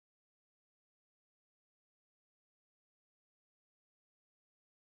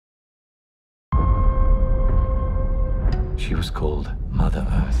She was called Mother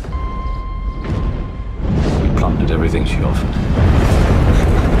Earth. We plundered everything she offered.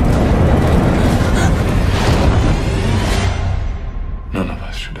 None of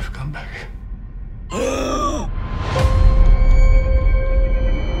us should have come back.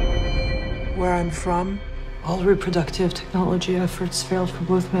 Where I'm from, all reproductive technology efforts failed for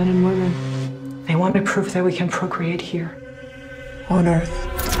both men and women. They want to prove that we can procreate here, on Earth.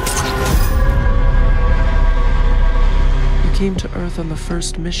 We came to Earth on the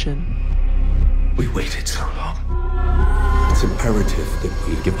first mission. We waited so long. It's imperative that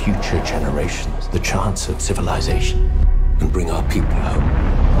we give future generations the chance of civilization and bring our people home.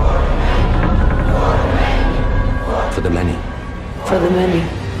 For the many. For the many.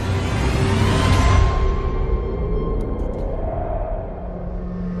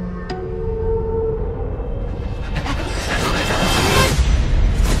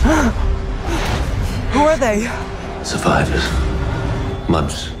 Who are they? Survivors.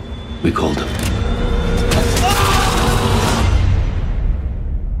 Mubs, we called them.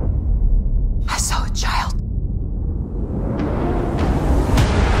 I saw a child.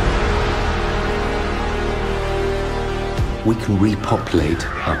 We can repopulate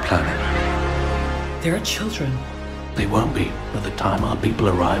our planet. There are children. They won't be by the time our people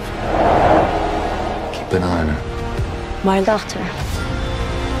arrive. Keep an eye on her. My daughter.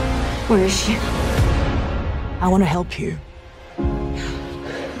 Where is she? I want to help you.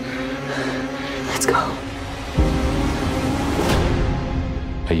 Let's go.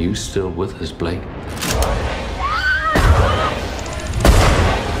 Are you still with us, Blake?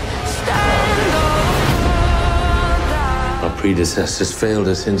 Our predecessors failed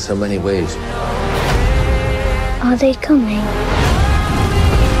us in so many ways. Are they coming?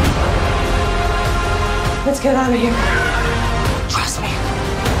 Let's get out of here.